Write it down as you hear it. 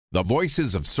The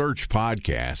Voices of Search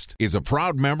podcast is a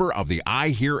proud member of the I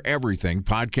Hear Everything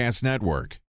podcast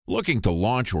network. Looking to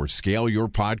launch or scale your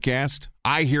podcast?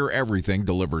 I Hear Everything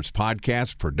delivers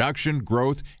podcast production,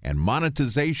 growth, and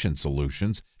monetization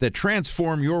solutions that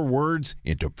transform your words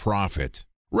into profit.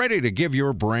 Ready to give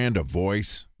your brand a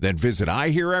voice? Then visit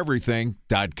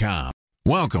iheareverything.com.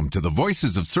 Welcome to the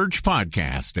Voices of Search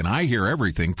podcast and I Hear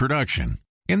Everything production.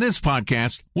 In this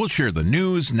podcast, we'll share the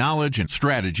news, knowledge, and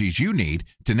strategies you need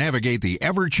to navigate the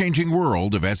ever-changing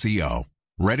world of SEO.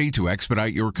 Ready to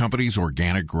expedite your company's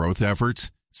organic growth efforts?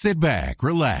 Sit back,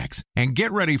 relax, and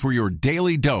get ready for your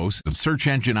daily dose of search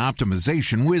engine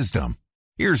optimization wisdom.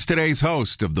 Here's today's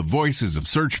host of the Voices of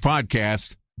Search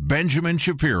podcast, Benjamin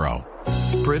Shapiro.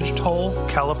 Bridge toll,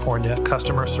 California,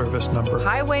 customer service number.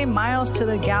 Highway miles to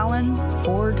the gallon,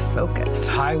 Ford Focus.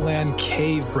 Thailand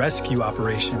cave rescue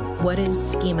operation. What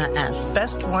is Schema F?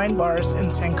 Best wine bars in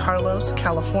San Carlos,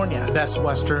 California. Best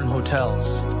Western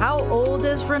hotels. How old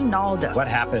is Ronaldo? What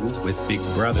happened with Big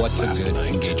Brother? What's a good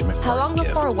engagement? How long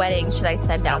before a wedding should I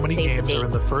send out How many save games the dates? are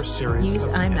in the first series? Use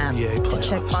of the IMAP NBA to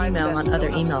check playoffs? email on other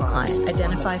email clients.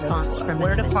 Identify fonts from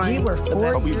Where to find We were the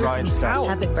 4 best years ride in stuff. power.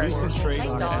 Habit burgers. Recent trades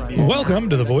on Welcome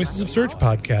to the Voices of Search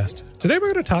podcast. Today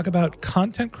we're going to talk about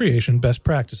content creation best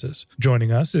practices.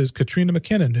 Joining us is Katrina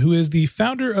McKinnon, who is the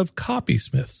founder of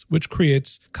Copysmiths, which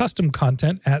creates custom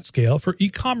content at scale for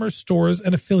e-commerce stores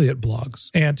and affiliate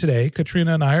blogs. And today,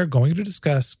 Katrina and I are going to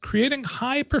discuss creating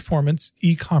high-performance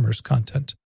e-commerce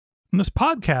content. And this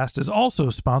podcast is also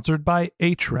sponsored by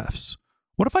Ahrefs.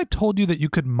 What if I told you that you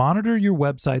could monitor your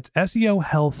website's SEO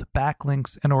health,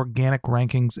 backlinks, and organic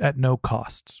rankings at no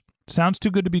costs? Sounds too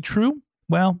good to be true?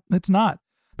 Well, it's not,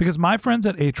 because my friends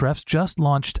at Ahrefs just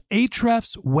launched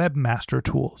Ahrefs Webmaster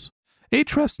Tools.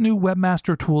 Ahrefs' new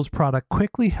Webmaster Tools product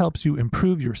quickly helps you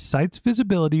improve your site's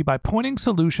visibility by pointing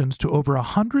solutions to over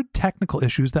 100 technical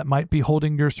issues that might be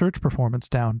holding your search performance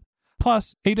down.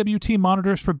 Plus, AWT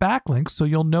monitors for backlinks so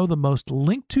you'll know the most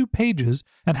linked to pages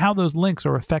and how those links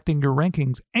are affecting your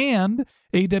rankings. And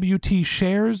AWT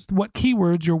shares what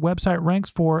keywords your website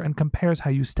ranks for and compares how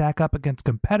you stack up against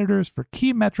competitors for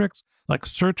key metrics like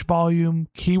search volume,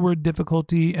 keyword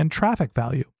difficulty, and traffic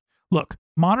value. Look,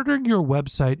 monitoring your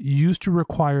website used to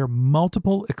require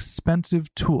multiple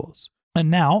expensive tools. And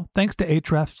now, thanks to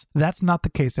Ahrefs, that's not the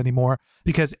case anymore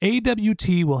because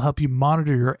AWT will help you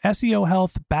monitor your SEO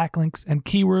health, backlinks, and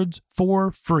keywords for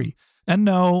free. And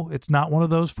no, it's not one of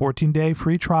those 14-day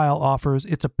free trial offers.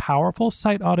 It's a powerful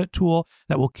site audit tool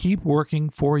that will keep working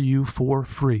for you for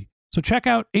free. So check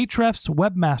out Ahrefs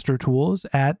Webmaster Tools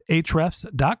at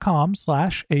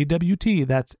ahrefs.com/AWT.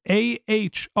 That's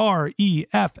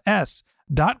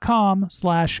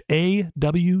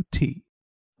ahrefs.com/AWT.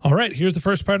 All right, here's the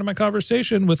first part of my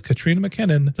conversation with Katrina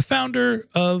McKinnon, the founder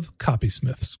of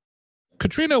Copysmiths.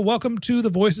 Katrina, welcome to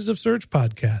the Voices of Search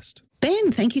podcast.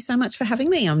 Ben, thank you so much for having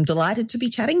me. I'm delighted to be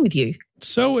chatting with you.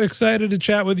 So excited to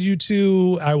chat with you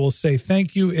too. I will say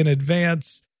thank you in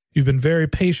advance. You've been very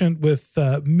patient with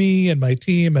me and my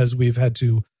team as we've had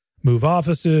to move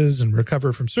offices and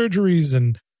recover from surgeries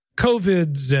and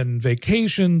COVIDs and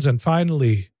vacations. And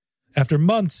finally, after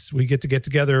months, we get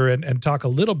together and talk a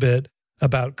little bit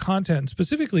about content,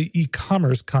 specifically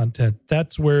e-commerce content.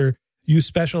 That's where you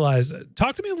specialize.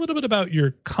 Talk to me a little bit about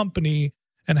your company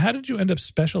and how did you end up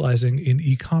specializing in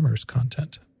e-commerce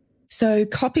content? So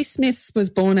Copysmiths was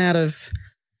born out of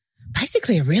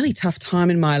basically a really tough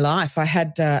time in my life. I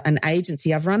had an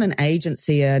agency. I've run an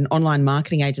agency, an online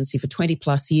marketing agency for 20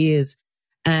 plus years,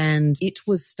 and it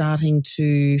was starting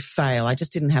to fail. I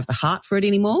just didn't have the heart for it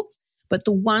anymore. But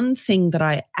the one thing that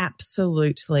I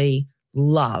absolutely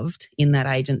loved in that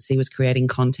agency was creating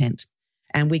content.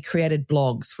 And we created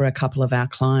blogs for a couple of our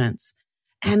clients.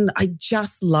 And I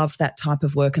just loved that type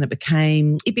of work. And it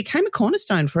became a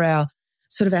cornerstone for our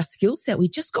skill set. We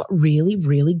just got really,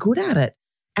 really good at it.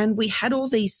 And we had all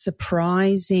these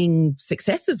surprising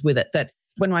successes with it that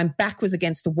when my back was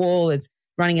against the wall as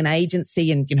running an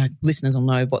agency, and, listeners will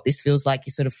know what this feels like.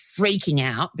 You're sort of freaking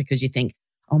out because you think,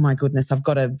 oh my goodness, I've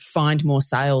got to find more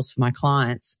sales for my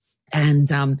clients.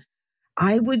 And,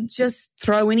 I would just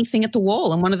throw anything at the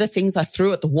wall. And one of the things I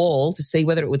threw at the wall to see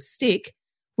whether it would stick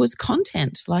was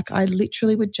content. Like I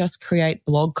literally would just create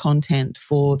blog content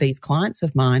for these clients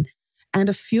of mine. And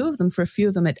for a few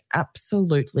of them, it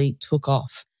absolutely took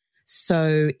off.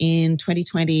 So in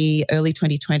early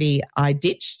 2020, I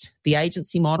ditched the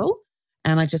agency model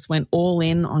and I just went all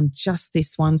in on just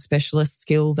this one specialist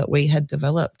skill that we had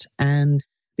developed. And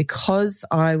because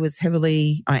I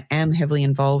am heavily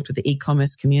involved with the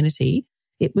e-commerce community,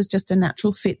 it was just a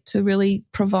natural fit to really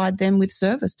provide them with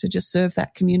service, to just serve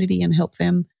that community and help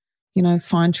them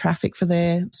find traffic for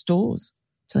their stores.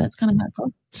 So that's kind of how it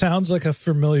goes. Sounds like a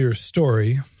familiar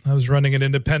story. I was running an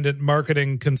independent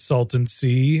marketing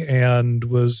consultancy and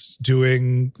was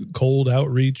doing cold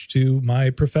outreach to my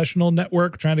professional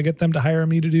network, trying to get them to hire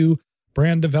me to do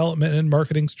brand development and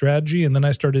marketing strategy. And then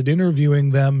I started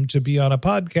interviewing them to be on a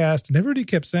podcast, and everybody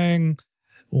kept saying,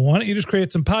 why don't you just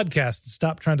create some podcasts and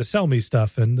stop trying to sell me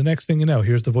stuff? And the next thing you know,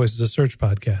 here's the Voices of Search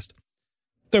podcast.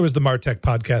 There was the MarTech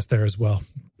podcast there as well.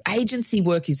 Agency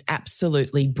work is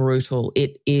absolutely brutal.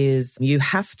 It is, you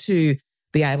have to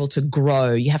be able to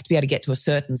grow. You have to be able to get to a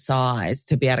certain size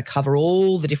to be able to cover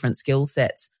all the different skill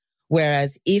sets.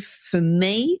 Whereas for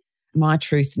me, my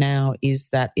truth now is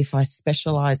that if I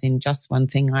specialize in just one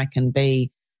thing, I can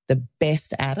be the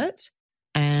best at it.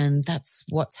 And that's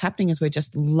what's happening, is we're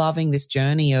just loving this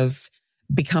journey of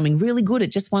becoming really good at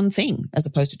just one thing as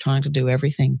opposed to trying to do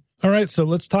everything. All right, so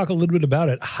let's talk a little bit about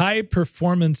it. High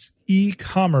performance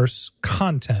e-commerce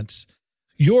content.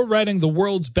 You're writing the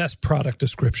world's best product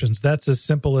descriptions. That's as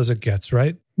simple as it gets,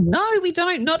 right? No, we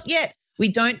don't. Not yet. We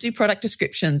don't do product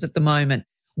descriptions at the moment.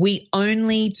 We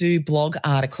only do blog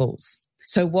articles.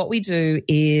 So what we do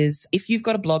is, if you've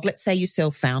got a blog, let's say you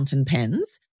sell fountain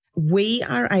pens, we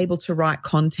are able to write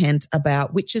content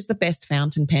about which is the best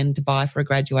fountain pen to buy for a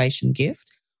graduation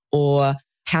gift, or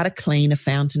how to clean a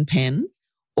fountain pen,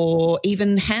 or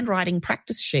even handwriting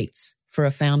practice sheets for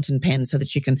a fountain pen so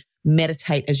that you can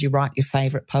meditate as you write your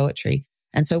favorite poetry.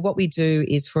 And so what we do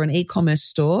is, for an e-commerce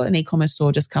store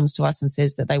just comes to us and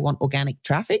says that they want organic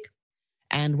traffic.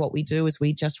 And what we do is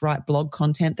we just write blog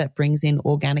content that brings in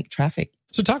organic traffic.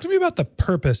 So talk to me about the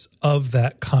purpose of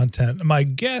that content. My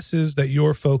guess is that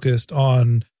you're focused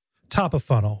on top of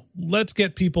funnel. Let's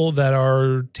get people that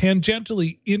are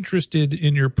tangentially interested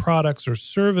in your products or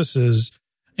services,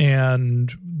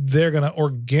 and they're going to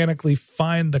organically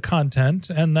find the content,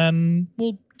 and then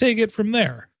we'll take it from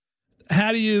there.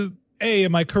 How do you,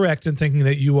 am I correct in thinking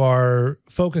that you are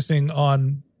focusing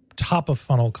on top of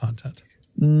funnel content?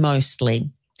 Mostly.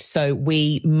 So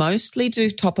we mostly do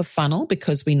top of funnel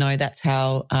because we know that's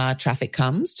how traffic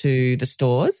comes to the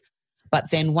stores.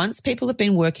 But then once people have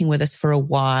been working with us for a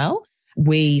while,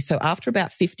 so after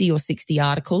about 50 or 60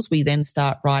 articles, we then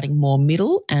start writing more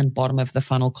middle and bottom of the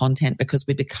funnel content because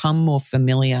we become more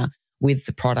familiar with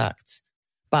the products.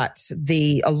 But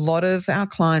a lot of our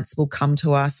clients will come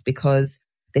to us because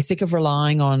they're sick of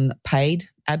relying on paid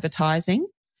advertising.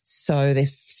 So they're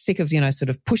sick of, sort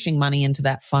of pushing money into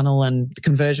that funnel, and the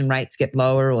conversion rates get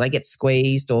lower, or they get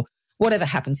squeezed, or whatever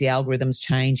happens. The algorithms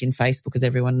change in Facebook, as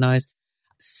everyone knows.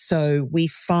 So we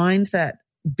find that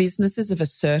businesses of a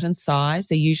certain size,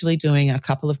 they're usually doing a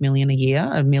couple of million a year,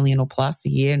 $1 million or plus a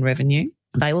year in revenue.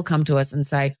 They will come to us and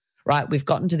say, right, we've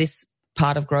gotten to this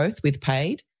part of growth with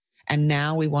paid, and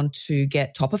now we want to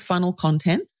get top of funnel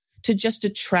content to just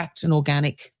attract an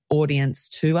organic audience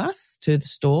to us, to the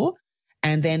store.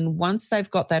 And then once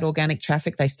they've got that organic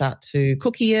traffic, they start to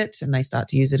cookie it and they start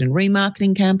to use it in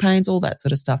remarketing campaigns, all that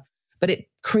sort of stuff. But it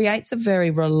creates a very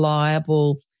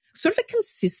reliable, sort of a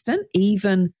consistent,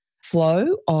 even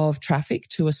flow of traffic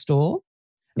to a store.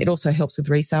 It also helps with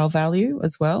resale value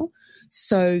as well.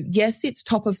 So yes, it's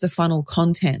top of the funnel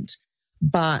content,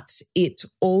 but it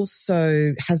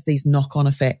also has these knock-on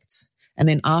effects. And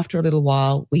then after a little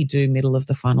while, we do middle of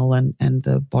the funnel and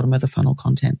the bottom of the funnel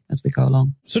content as we go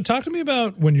along. So talk to me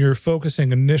about when you're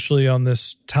focusing initially on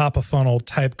this top of funnel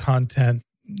type content,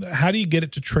 how do you get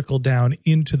it to trickle down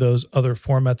into those other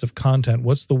formats of content?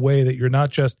 What's the way that you're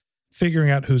not just figuring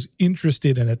out who's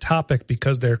interested in a topic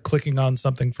because they're clicking on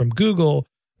something from Google,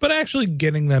 but actually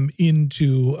getting them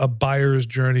into a buyer's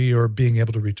journey or being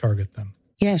able to retarget them?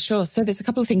 Yeah, sure. So there's a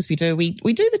couple of things we do. We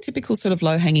do the typical sort of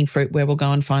low-hanging fruit where we'll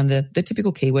go and find the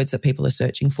typical keywords that people are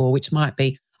searching for, which might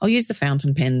be, I'll use the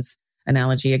fountain pens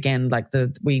analogy again, like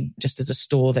we just as a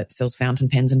store that sells fountain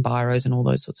pens and biros and all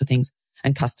those sorts of things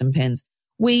and custom pens.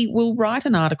 We will write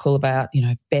an article about,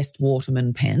 best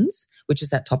Waterman pens, which is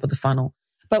that top of the funnel.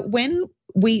 But when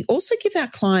we also give our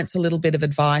clients a little bit of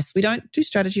advice, we don't do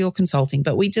strategy or consulting,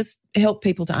 but we just help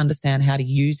people to understand how to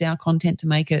use our content to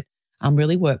make it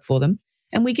really work for them.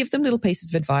 And we give them little pieces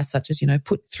of advice such as,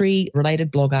 put 3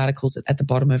 related blog articles at the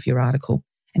bottom of your article.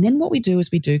 And then what we do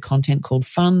is we do content called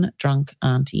Fun Drunk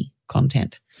Auntie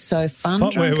content. So Fun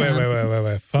Drunk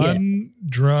Auntie. Fun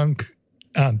Drunk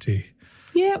Auntie.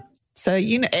 Yeah. So,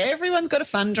 everyone's got a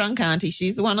fun drunk auntie.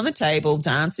 She's the one on the table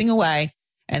dancing away.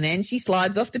 And then she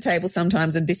slides off the table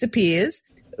sometimes and disappears.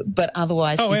 But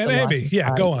otherwise, she's Aunt Amy.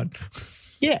 Yeah, go on.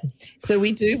 Yeah. So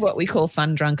we do what we call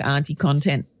Fun Drunk Auntie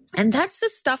content. And that's the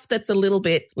stuff that's a little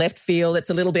bit left field, it's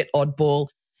a little bit oddball,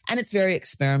 and it's very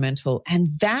experimental.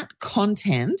 And that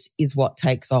content is what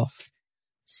takes off.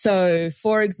 So,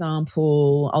 for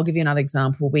example, I'll give you another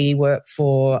example. We work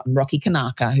for Rocky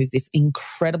Kanaka, who's this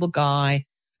incredible guy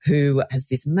who has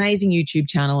this amazing YouTube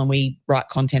channel, and we write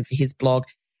content for his blog.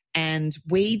 And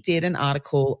we did an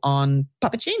article on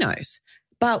puppuccinos.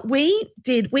 But we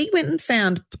went and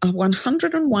found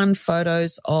 101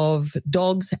 photos of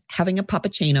dogs having a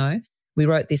puppuccino. We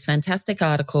wrote this fantastic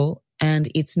article, and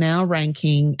it's now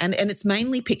ranking, and it's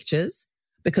mainly pictures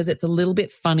because it's a little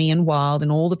bit funny and wild,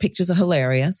 and all the pictures are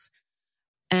hilarious.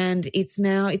 And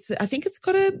I think it's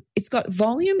got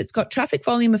volume. It's got traffic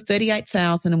volume of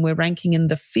 38,000, and we're ranking in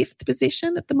the 5th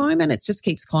position at the moment. It just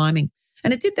keeps climbing.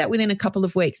 And it did that within a couple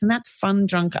of weeks. And that's fun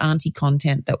drunk auntie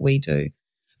content that we do,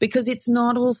 because it's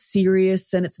not all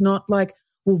serious, and it's not like,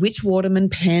 well, which Waterman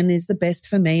pen is the best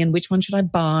for me, and which one should I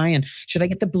buy, and should I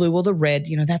get the blue or the red?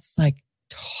 That's like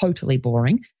totally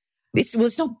boring. It's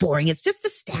not boring. It's just the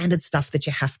standard stuff that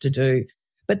you have to do.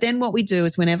 But then what we do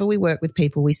is whenever we work with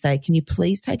people, we say, can you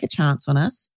please take a chance on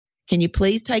us? Can you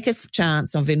please take a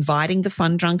chance of inviting the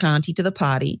fun drunk auntie to the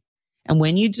party? And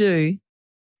when you do,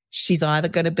 she's either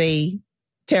going to be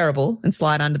terrible and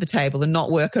slide under the table and not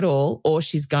work at all, or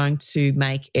she's going to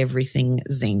make everything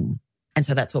zing. And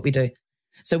so that's what we do.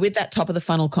 So with that top of the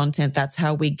funnel content, that's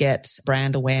how we get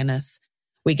brand awareness.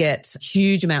 We get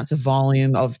huge amounts of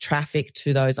volume of traffic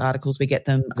to those articles. We get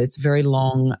them, it's very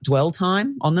long dwell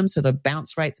time on them, so the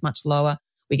bounce rate's much lower.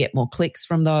 We get more clicks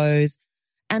from those.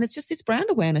 And it's just this brand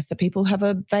awareness that people have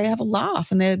a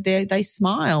laugh, and they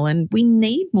smile, and we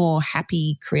need more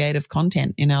happy, creative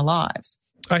content in our lives.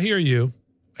 I hear you,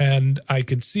 and I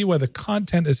can see why the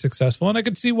content is successful, and I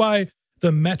can see why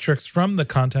the metrics from the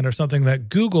content are something that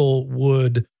Google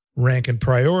would rank and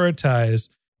prioritize.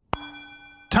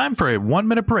 Time for a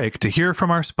 1-minute break to hear from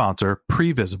our sponsor,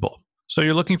 Previsible. So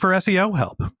you're looking for SEO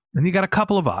help, and you got a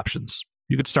couple of options.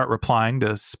 You could start replying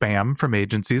to spam from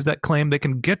agencies that claim they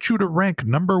can get you to rank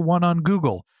number 1 on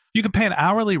Google. You can pay an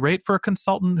hourly rate for a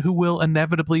consultant who will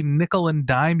inevitably nickel and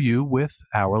dime you with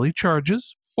hourly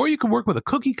charges. Or you can work with a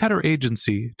cookie-cutter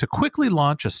agency to quickly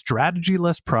launch a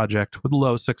strategy-less project with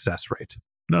low success rate.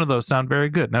 None of those sound very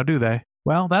good, now do they?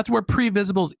 Well, that's where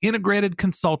Previsible's integrated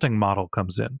consulting model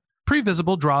comes in.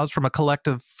 Previsible draws from a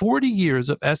collective 40 years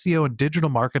of SEO and digital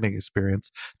marketing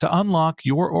experience to unlock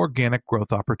your organic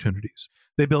growth opportunities.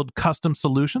 They build custom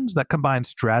solutions that combine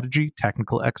strategy,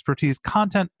 technical expertise,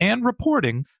 content, and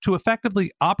reporting to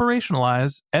effectively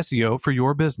operationalize SEO for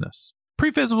your business.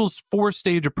 Previsible's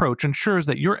 4-stage approach ensures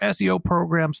that your SEO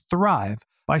programs thrive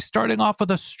by starting off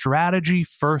with a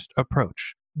strategy-first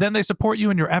approach. Then they support you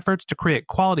in your efforts to create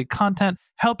quality content,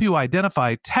 help you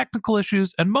identify technical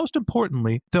issues, and most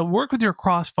importantly, they'll work with your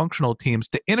cross-functional teams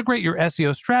to integrate your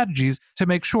SEO strategies to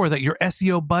make sure that your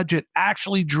SEO budget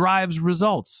actually drives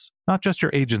results, not just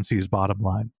your agency's bottom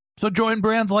line. So join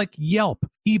brands like Yelp,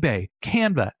 eBay,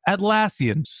 Canva,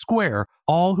 Atlassian, Square,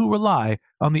 all who rely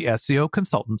on the SEO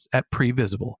consultants at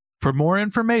Previsible. For more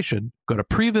information, go to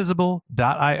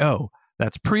previsible.io.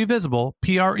 That's Previsible,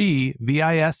 Previsible.io.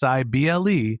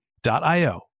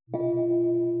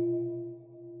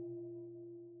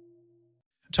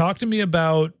 Talk to me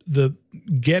about the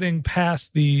getting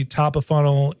past the top of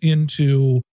funnel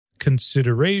into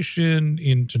consideration,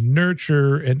 into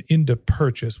nurture, and into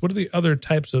purchase. What are the other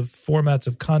types of formats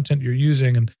of content you're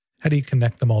using, and how do you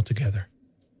connect them all together?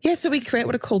 Yeah, so we create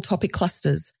what are called topic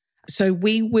clusters. So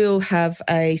we will have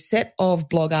a set of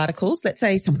blog articles. Let's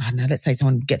say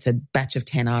someone gets a batch of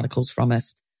 10 articles from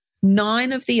us.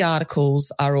 9 of the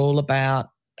articles are all about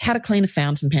how to clean a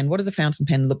fountain pen. What does a fountain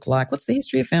pen look like? What's the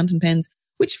history of fountain pens?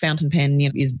 Which fountain pen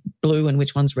is blue and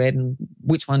which one's red, and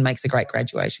which one makes a great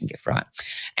graduation gift, right?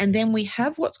 And then we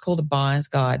have what's called a buyer's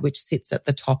guide, which sits at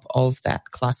the top of that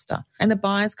cluster. And the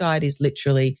buyer's guide is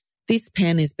literally, this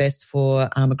pen is best for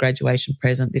a graduation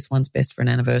present. This one's best for an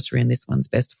anniversary, and this one's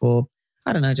best for,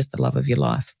 just the love of your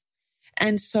life.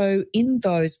 And so in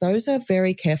those are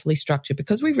very carefully structured,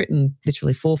 because we've written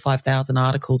literally 4,000 or 5,000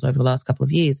 articles over the last couple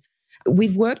of years.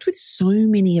 We've worked with so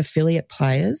many affiliate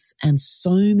players and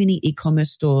so many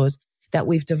e-commerce stores that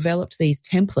we've developed these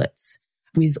templates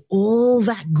with all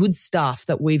that good stuff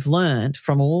that we've learned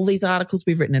from all these articles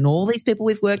we've written and all these people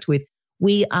we've worked with.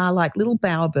 We are like little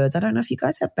bowerbirds. I don't know if you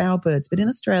guys have bowerbirds, but in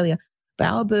Australia,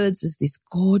 bowerbirds is this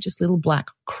gorgeous little black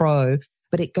crow,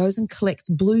 but it goes and collects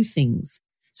blue things.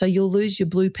 So you'll lose your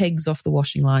blue pegs off the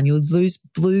washing line. You'll lose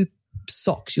blue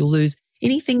socks. You'll lose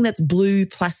anything that's blue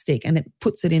plastic, and it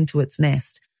puts it into its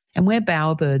nest. And we're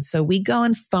bowerbirds. So we go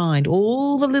and find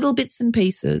all the little bits and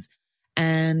pieces,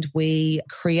 and we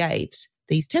create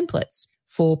these templates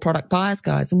for product buyer's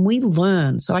guides, and we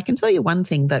learn. So I can tell you one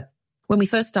thing that when we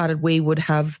first started, we would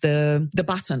have the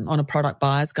button on a product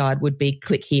buyer's guide would be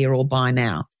click here or buy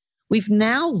now. We've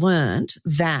now learned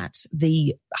that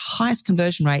the highest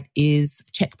conversion rate is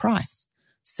check price.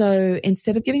 So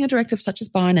instead of giving a directive such as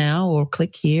buy now or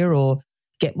click here or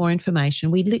get more information,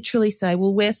 we literally say,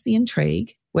 well, where's the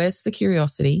intrigue? Where's the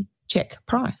curiosity? Check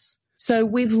price. So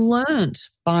we've learned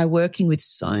by working with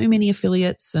so many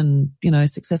affiliates and,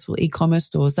 successful e-commerce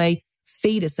stores, they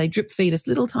drip feed us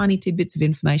little tiny tidbits of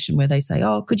information where they say,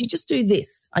 oh, could you just do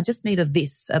this? I just need a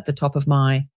this at the top of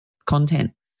my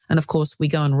content. And of course, we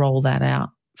go and roll that out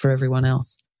for everyone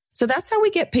else. So that's how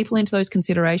we get people into those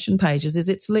consideration pages, is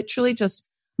it's literally just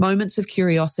moments of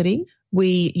curiosity.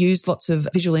 We use lots of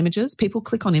visual images. People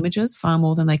click on images far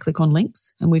more than they click on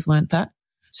links, and we've learned that.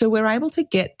 So we're able to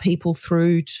get people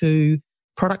through to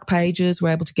product pages. We're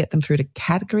able to get them through to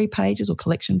category pages or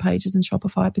collection pages in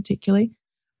Shopify particularly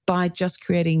by just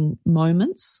creating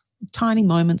moments, tiny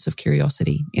moments of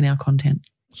curiosity in our content.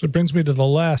 So it brings me to the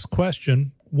last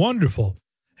question. Wonderful.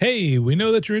 Hey, we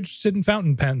know that you're interested in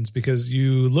fountain pens because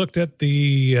you looked at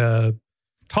the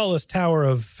tallest tower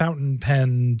of fountain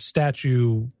pen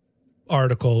statue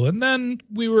article, and then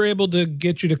we were able to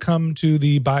get you to come to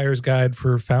the buyer's guide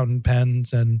for fountain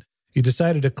pens, and you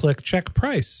decided to click check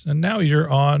price. And now you're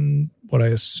on what I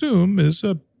assume is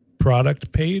a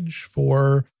product page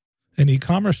for an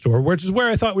e-commerce store, which is where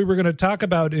I thought we were going to talk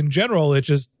about in general. It's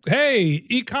just, hey,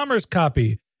 e-commerce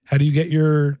copy. How do you get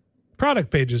your product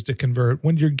pages to convert?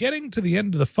 When you're getting to the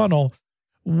end of the funnel,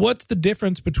 what's the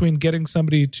difference between getting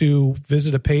somebody to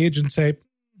visit a page and say,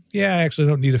 yeah, I actually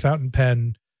don't need a fountain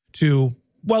pen, to,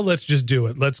 well, let's just do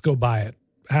it. Let's go buy it.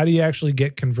 How do you actually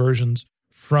get conversions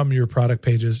from your product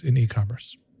pages in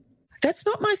e-commerce? That's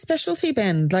not my specialty,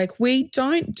 Ben. We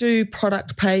don't do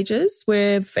product pages.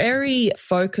 We're very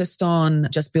focused on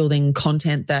just building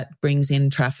content that brings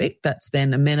in traffic that's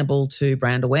then amenable to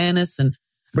brand awareness and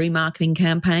remarketing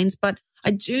campaigns. But I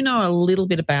do know a little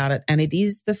bit about it, and it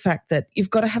is the fact that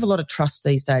you've got to have a lot of trust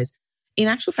these days. In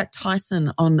actual fact,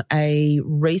 Tyson on a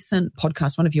recent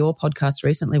podcast, one of your podcasts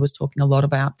recently, was talking a lot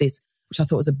about this, which I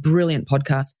thought was a brilliant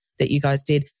podcast that you guys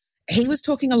did. He was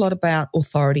talking a lot about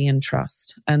authority and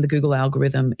trust, and the Google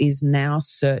algorithm is now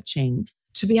searching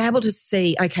to be able to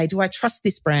see, okay, do I trust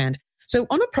this brand? So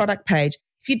on a product page,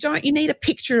 if you don't, you need a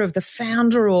picture of the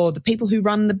founder or the people who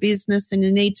run the business, and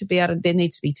there needs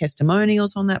to be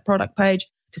testimonials on that product page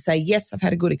to say, yes, I've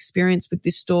had a good experience with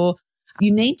this store.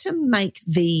 You need to make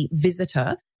the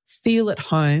visitor feel at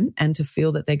home and to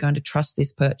feel that they're going to trust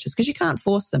this purchase, because you can't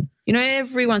force them.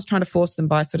 Everyone's trying to force them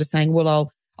by sort of saying,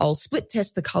 well, I'll split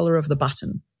test the color of the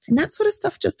button. And that sort of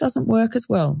stuff just doesn't work as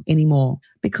well anymore,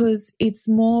 because it's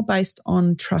more based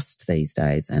on trust these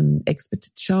days and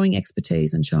showing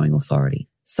expertise and showing authority.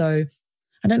 So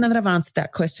I don't know that I've answered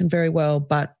that question very well,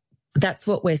 but that's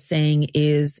what we're seeing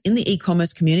is in the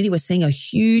e-commerce community, we're seeing a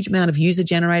huge amount of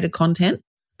user-generated content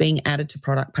being added to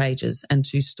product pages and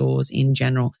to stores in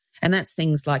general. And that's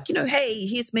things like, hey,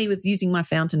 here's me with using my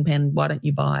fountain pen. Why don't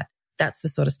you buy it? That's the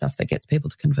sort of stuff that gets people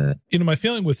to convert. My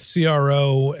feeling with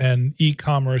CRO and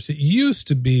e-commerce, it used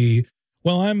to be,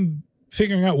 well, I'm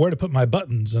figuring out where to put my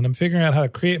buttons and I'm figuring out how to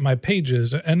create my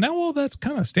pages. And now all that's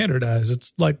kind of standardized.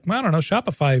 It's like, I don't know,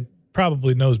 Shopify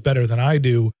probably knows better than I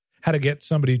do how to get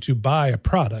somebody to buy a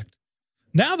product.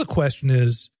 Now the question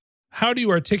is, how do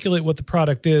you articulate what the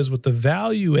product is, what the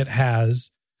value it has?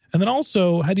 And then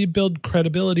also, how do you build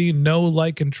credibility, know,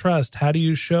 like, and trust? How do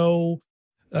you show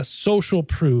social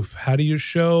proof? How do you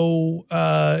show,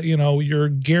 your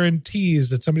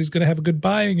guarantees that somebody's going to have a good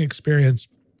buying experience?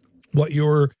 What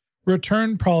your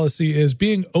return policy is,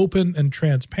 being open and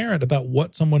transparent about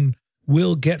what someone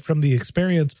will get from the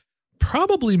experience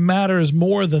probably matters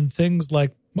more than things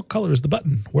like, what color is the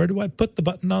button? Where do I put the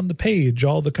button on the page?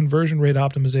 All the conversion rate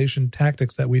optimization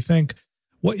tactics that we think.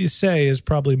 What you say is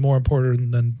probably more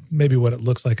important than maybe what it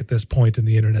looks like at this point in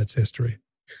the internet's history.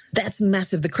 That's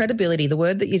massive. The credibility, the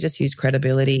word that you just used,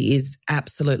 credibility, is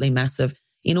absolutely massive.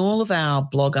 In all of our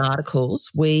blog articles,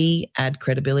 we add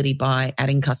credibility by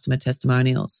adding customer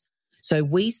testimonials. So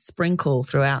we sprinkle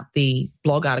throughout the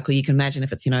blog article. You can imagine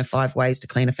if it's, 5 ways to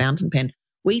clean a fountain pen.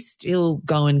 We still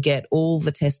go and get all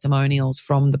the testimonials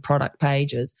from the product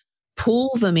pages, pull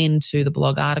them into the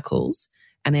blog articles,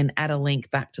 and then add a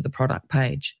link back to the product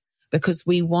page, because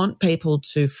we want people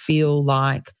to feel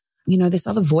like, there's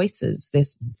other voices.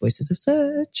 There's voices of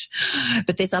search,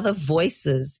 but there's other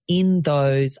voices in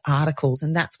those articles.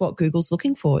 And that's what Google's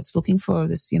looking for. It's looking for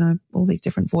this, all these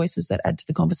different voices that add to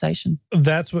the conversation.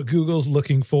 That's what Google's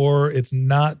looking for. It's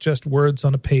not just words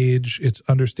on a page. It's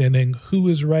understanding who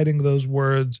is writing those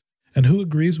words and who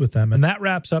agrees with them. And that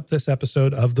wraps up this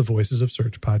episode of the Voices of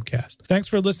Search podcast. Thanks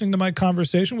for listening to my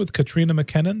conversation with Katrina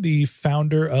McKinnon, the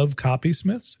founder of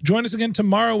Copysmiths. Join us again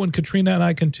tomorrow when Katrina and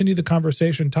I continue the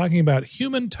conversation talking about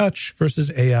human touch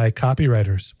versus AI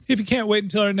copywriters. If you can't wait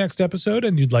until our next episode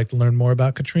and you'd like to learn more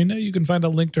about Katrina, you can find a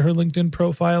link to her LinkedIn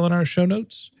profile in our show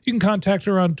notes. You can contact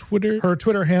her on Twitter. Her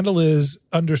Twitter handle is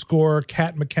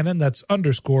 _Kat McKinnon. That's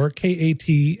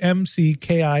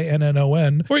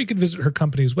 _KATMCKINNON. Or you can visit her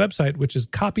company's website, which is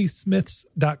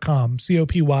copysmiths.com,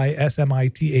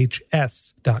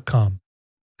 COPYSMITHS.com.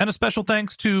 And a special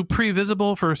thanks to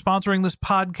Previsible for sponsoring this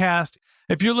podcast.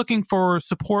 If you're looking for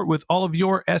support with all of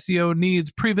your SEO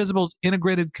needs, Previsible's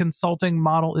integrated consulting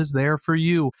model is there for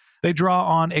you. They draw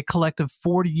on a collective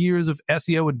 40 years of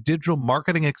SEO and digital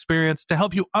marketing experience to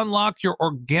help you unlock your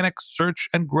organic search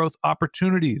and growth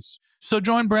opportunities. So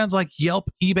join brands like Yelp,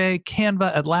 eBay,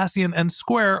 Canva, Atlassian, and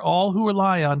Square, all who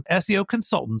rely on SEO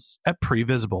consultants at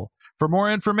Previsible. For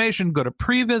more information, go to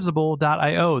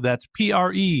previsible.io. That's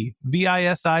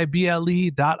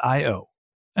previsible.io.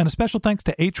 And a special thanks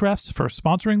to Ahrefs for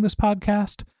sponsoring this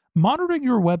podcast. Monitoring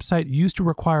your website used to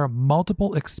require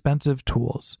multiple expensive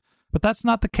tools, but that's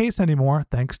not the case anymore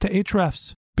thanks to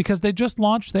Ahrefs, because they just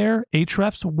launched their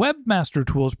Ahrefs Webmaster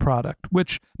Tools product,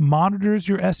 which monitors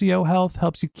your SEO health,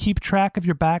 helps you keep track of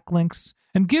your backlinks,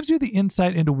 and gives you the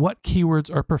insight into what keywords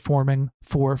are performing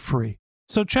for free.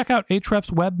 So check out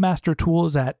Ahrefs Webmaster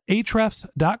Tools at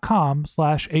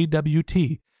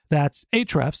ahrefs.com/AWT. That's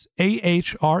Ahrefs,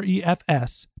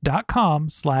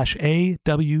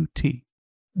 AHREFS.com/AWT.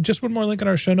 Just one more link in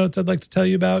our show notes I'd like to tell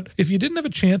you about. If you didn't have a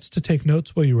chance to take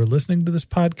notes while you were listening to this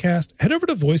podcast, head over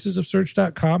to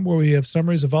voicesofsearch.com, where we have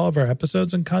summaries of all of our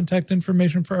episodes and contact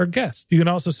information for our guests. You can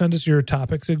also send us your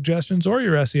topic suggestions or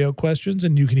your SEO questions,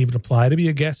 and you can even apply to be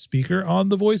a guest speaker on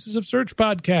the Voices of Search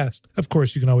podcast. Of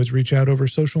course, you can always reach out over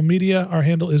social media. Our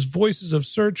handle is Voices of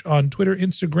Search on Twitter,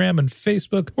 Instagram, and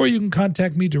Facebook, or you can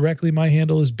contact me directly. My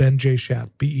handle is Ben J.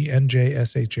 Shap,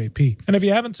 BenJShap. And if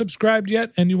you haven't subscribed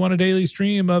yet and you want a daily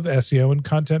stream of SEO and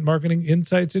content marketing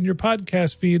insights in your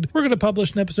podcast feed, we're going to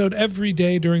publish an episode every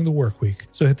day during the work week.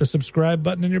 So hit the subscribe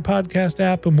button in your podcast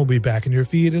app and we'll be back in your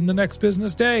feed in the next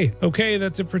business day. Okay,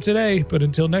 that's it for today. But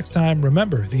until next time,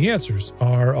 remember, the answers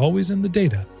are always in the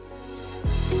data.